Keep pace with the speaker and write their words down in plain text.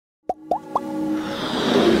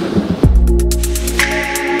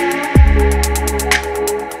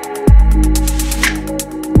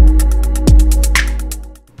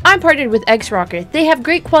am partnered with X-Rocker. They have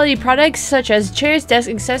great quality products such as chairs, desks,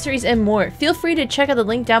 accessories, and more. Feel free to check out the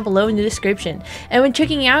link down below in the description. And when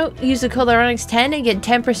checking out, use the code Lyronyx10 and get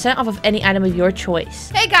 10% off of any item of your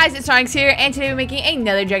choice. Hey guys, it's Lyronyx here, and today we're making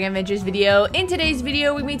another Dragon Adventures video. In today's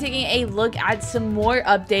video, we're going to be taking a look at some more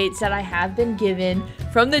updates that I have been given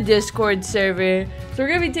from the Discord server. So we're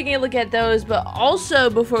going to be taking a look at those, but also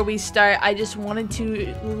before we start, I just wanted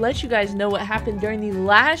to let you guys know what happened during the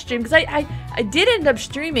last stream, because I did end up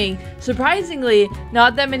streaming. Surprisingly,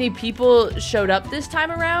 not that many people showed up this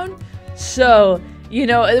time around. So, you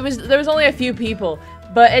know, there was only a few people.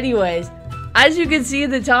 But anyways, as you can see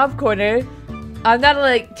in the top corner, I'm not at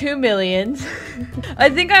like 2 million. I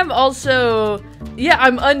think I'm also, yeah,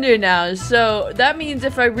 I'm under now. So that means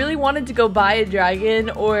if I really wanted to go buy a dragon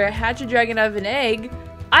or hatch a dragon out of an egg,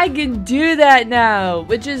 I can do that now,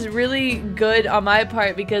 which is really good on my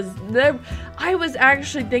part, because I was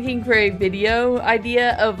actually thinking for a video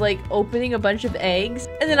idea of like opening a bunch of eggs,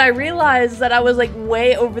 and then I realized that I was like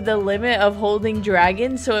way over the limit of holding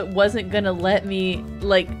dragons, so it wasn't gonna let me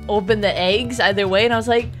like open the eggs either way, and I was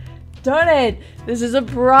like, darn it, this is a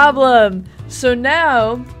problem. So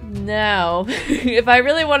now if I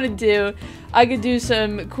really wanted to, I could do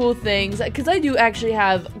some cool things, because I do actually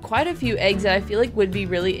have quite a few eggs that I feel like would be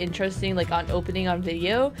really interesting, like on opening on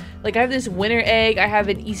video. Like I have this winter egg, I have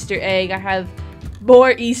an Easter egg, I have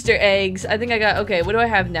more Easter eggs. I think I got, okay, what do I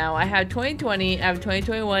have now? I have 2020, I have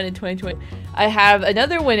 2021, and 2020. I have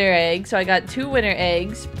another winter egg, so I got 2 winter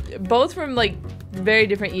eggs, both from like very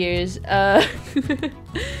different years. I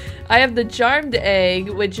have the charmed egg,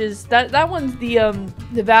 which is that one's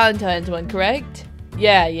the Valentine's one, correct?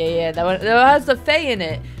 Yeah, that one has the Fae in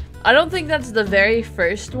it. I don't think that's the very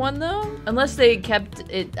first one though, unless they kept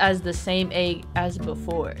it as the same egg as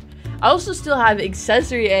before. I also still have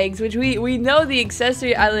accessory eggs, which we know the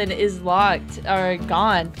accessory island is locked, or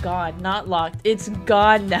gone, not locked, it's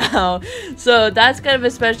gone now. So that's kind of a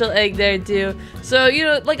special egg there too. So, you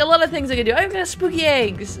know, like a lot of things I can do. I've got spooky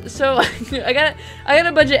eggs. So I got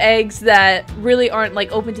a bunch of eggs that really aren't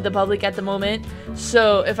like open to the public at the moment.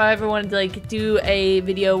 So if I ever wanted to like do a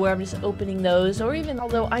video where I'm just opening those, or even,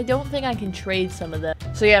 although I don't think I can trade some of them.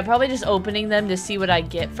 So yeah, probably just opening them to see what I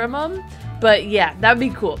get from them. But yeah, that'd be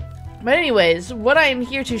cool. But anyways, what I am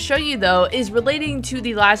here to show you though is relating to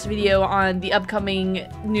the last video on the upcoming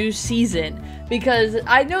new season, because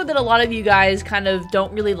I know that a lot of you guys kind of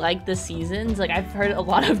don't really like the seasons. Like I've heard a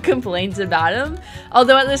lot of complaints about them,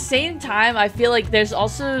 although at the same time I feel like there's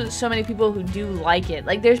also so many people who do like it.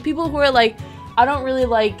 Like there's people who are like, I don't really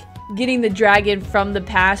like getting the dragon from the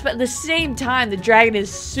past, but at the same time the dragon is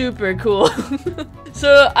super cool.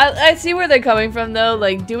 So I see where they're coming from though,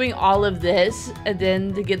 like doing all of this and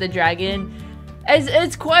then to get the dragon,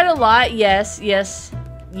 it's quite a lot. Yes,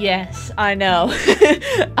 I know.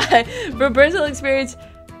 From personal experience,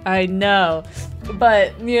 I know.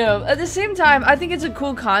 But, you know, at the same time, I think it's a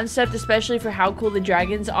cool concept, especially for how cool the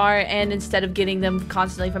dragons are, and instead of getting them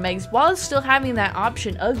constantly from eggs, while still having that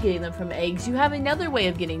option of getting them from eggs, you have another way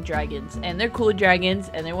of getting dragons, and they're cool dragons,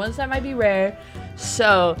 and they're ones that might be rare.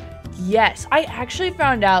 So, yes, I actually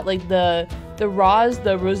found out, like, the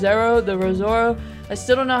Rosero, I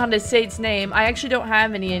still don't know how to say its name. I actually don't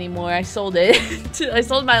have any anymore. I sold it. I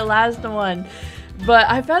sold my last one. But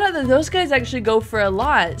I found out that those guys actually go for a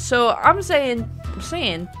lot. So I'm saying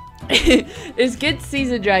is get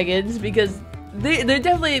season dragons, because they're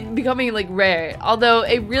definitely becoming like rare. Although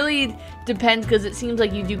it really depends, because it seems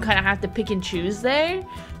like you do kind of have to pick and choose there.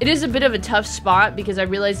 It is a bit of a tough spot, because I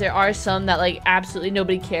realize there are some that like absolutely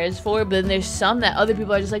nobody cares for, but then there's some that other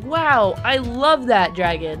people are just like, wow, I love that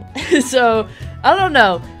dragon. So I don't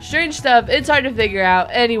know, strange stuff. It's hard to figure out.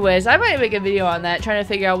 Anyways, I might make a video on that, trying to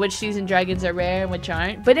figure out which season dragons are rare and which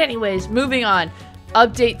aren't. But anyways, moving on.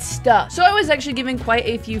 Update stuff. So I was actually given quite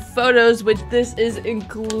a few photos, which this is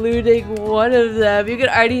including one of them. You can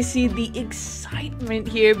already see the excitement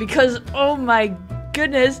here, because oh my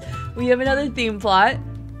goodness, we have another theme plot.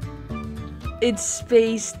 It's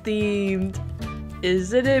space themed.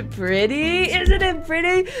 Isn't it pretty? Isn't it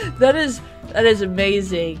pretty? That is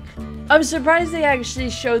amazing. I'm surprised they actually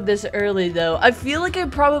showed this early though. I feel like I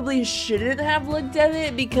probably shouldn't have looked at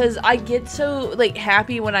it, because I get so like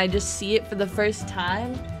happy when I just see it for the first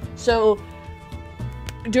time. So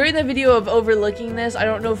during the video of overlooking this, I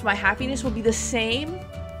don't know if my happiness will be the same.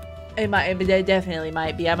 It definitely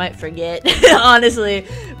might be. I might forget, honestly.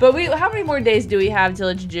 But how many more days do we have till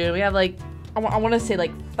it's June? We have like, I want to say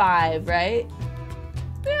like 5, right?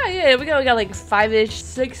 Yeah, we got like 5-ish,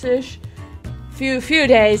 6-ish. Few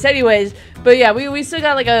days. Anyways, but yeah, we still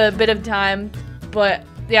got like a bit of time, but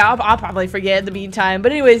yeah, I'll probably forget in the meantime.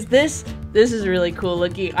 But anyways, this This is really cool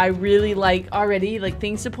looking. I really like already, like,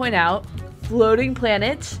 things to point out. Floating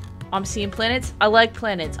planets. I'm seeing planets. I like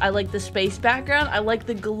planets. I like the space background. I like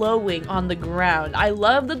the glowing on the ground. I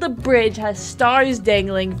love that the bridge has stars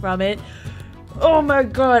dangling from it. Oh my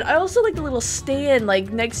god. I also like the little stand,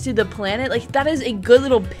 like, next to the planet. Like, that is a good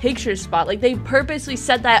little picture spot. Like, they purposely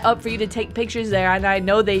set that up for you to take pictures there, and I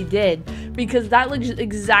know they did. Because that looks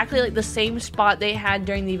exactly like the same spot they had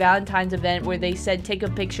during the Valentine's event where they said take a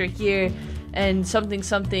picture here and something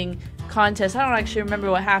contest. I don't actually remember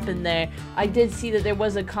what happened there. I did see that there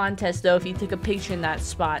was a contest though if you took a picture in that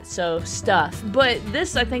spot, so stuff. But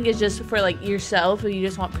this I think is just for like yourself if you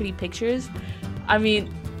just want pretty pictures. I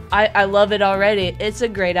mean, I love it already. It's a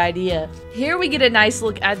great idea. Here we get a nice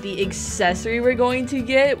look at the accessory we're going to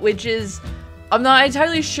get, which is, I'm not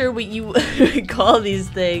entirely sure what you call these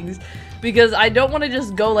things, because I don't want to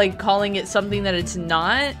just go like calling it something that it's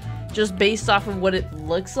not, just based off of what it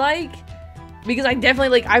looks like. Because I definitely,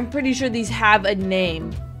 like, I'm pretty sure these have a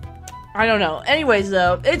name. I don't know. Anyways,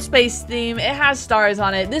 though, it's space theme. It has stars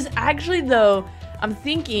on it. This actually, though, I'm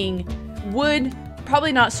thinking would,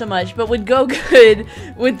 probably not so much, but would go good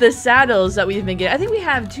with the saddles that we've been getting. I think we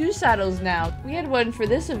have 2 saddles now. We had one for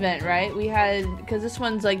this event, right? We had, because this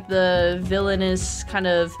one's like the villainous kind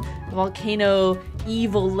of volcano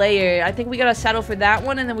evil layer. I think we got a saddle for that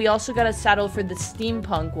one, and then we also got a saddle for the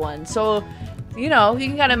steampunk one. So, you know, you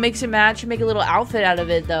can kind of mix and match and make a little outfit out of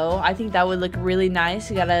it, though. I think that would look really nice.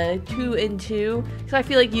 You got a 2 in 2. So I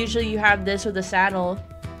feel like usually you have this with a saddle.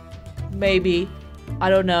 Maybe. I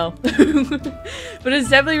don't know. But it's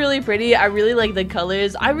definitely really pretty. I really like the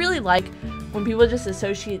colors. I really like when people just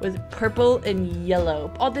associate with purple and yellow.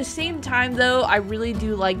 At the same time, though, I really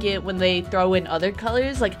do like it when they throw in other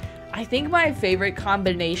colors. Like, I think my favorite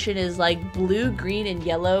combination is like blue, green, and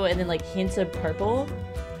yellow, and then like hints of purple.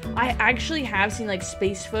 I actually have seen like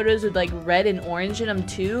space photos with like red and orange in them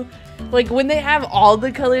too. Like when they have all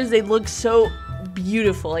the colors, they look so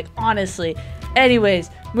beautiful, like honestly. Anyways,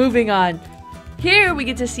 moving on. Here we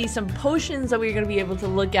get to see some potions that we're going to be able to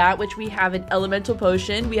look at, which we have an elemental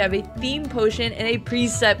potion, we have a theme potion, and a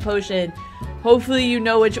preset potion. Hopefully you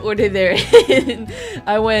know which order they're in.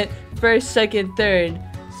 I went first, second, third.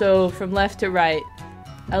 So from left to right.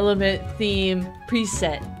 Element, theme,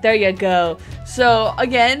 preset. There you go. So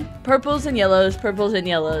again, purples and yellows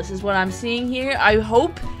is what I'm seeing here. I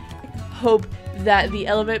hope that the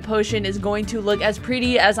element potion is going to look as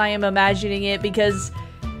pretty as I am imagining it, because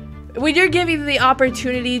when you're giving the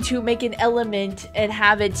opportunity to make an element and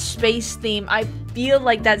have its space theme, I feel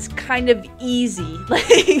like that's kind of easy. Like,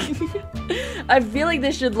 I feel like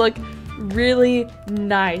this should look really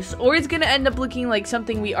nice, or it's gonna end up looking like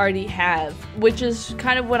something we already have, which is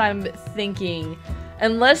kind of what I'm thinking.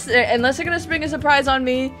 Unless they're gonna spring a surprise on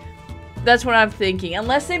me, that's what I'm thinking.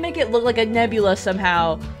 Unless they make it look like a nebula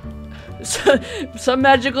somehow. Some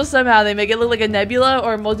magical somehow they make it look like a nebula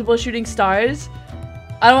or multiple shooting stars.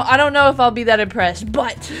 I don't know if I'll be that impressed,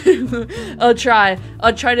 but I'll try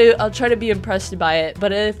to be impressed by it.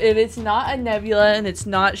 But if it's not a nebula and it's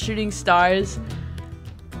not shooting stars,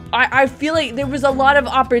 I feel like there was a lot of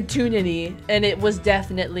opportunity and it was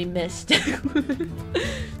definitely missed.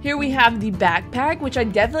 Here we have the backpack, which I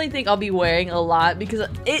definitely think I'll be wearing a lot because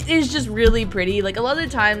it is just really pretty. Like a lot of the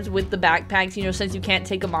times with the backpacks, you know, since you can't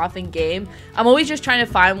take them off in game, I'm always just trying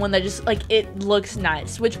to find one that just like it looks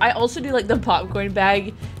nice, which I also do like the popcorn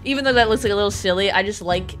bag. Even though that looks like a little silly, I just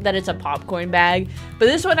like that it's a popcorn bag. But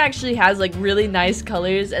this one actually has like really nice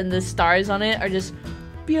colors and the stars on it are just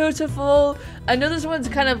beautiful. I know this one's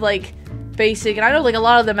kind of like basic, and I know like a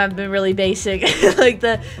lot of them have been really basic. Like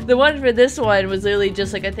the one for this one was literally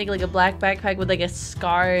just like I think like a black backpack with like a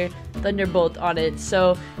Scar Thunderbolt on it.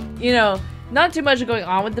 So, you know, not too much going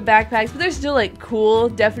on with the backpacks, but they're still like cool,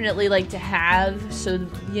 definitely like to have. So,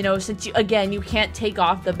 you know, since you again you can't take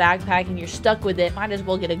off the backpack and you're stuck with it, might as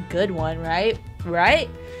well get a good one, right?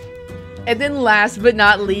 And then last but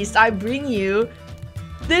not least, I bring you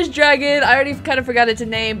this dragon. I already kind of forgot its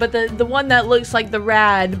name, but the one that looks like the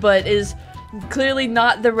rad but is clearly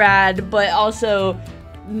not the rad, but also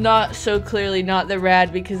not so clearly not the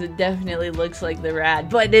rad because it definitely looks like the rad,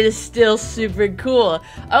 but it is still super cool.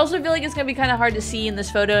 I also feel like it's gonna be kind of hard to see in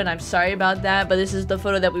this photo, and I'm sorry about that, but this is the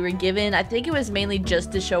photo that we were given. I think it was mainly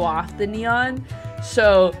just to show off the neon,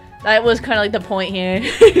 so that was kind of like the point here.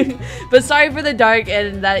 But sorry for the dark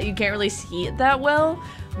and that you can't really see it that well,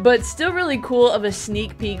 but still really cool of a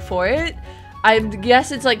sneak peek for it. I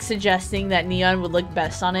guess it's like suggesting that neon would look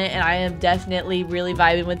best on it, and I am definitely really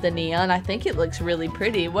vibing with the neon. I think it looks really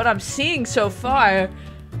pretty. What I'm seeing so far,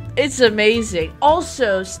 It's amazing.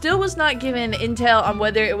 Also, still was not given intel on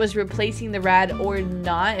whether it was replacing the rad or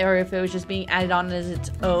not, or if it was just being added on as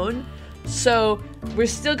its own. So we're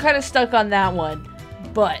still kind of stuck on that one.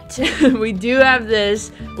 But we do have this,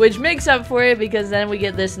 which makes up for it because then we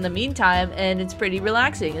get this in the meantime, and it's pretty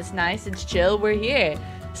relaxing. It's nice, it's chill, we're here.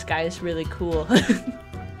 This guy is really cool.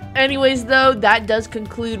 Anyways, though, that does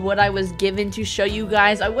conclude what I was given to show you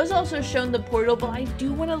guys. I was also shown the portal, but I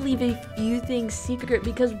do want to leave a few things secret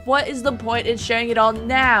because what is the point in sharing it all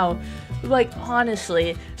now? Like,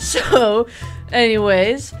 honestly. So,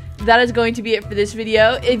 anyways, that is going to be it for this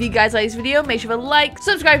video. If you guys like this video, make sure to like,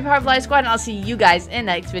 subscribe to Power Fly Squad, and I'll see you guys in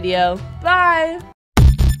the next video. Bye!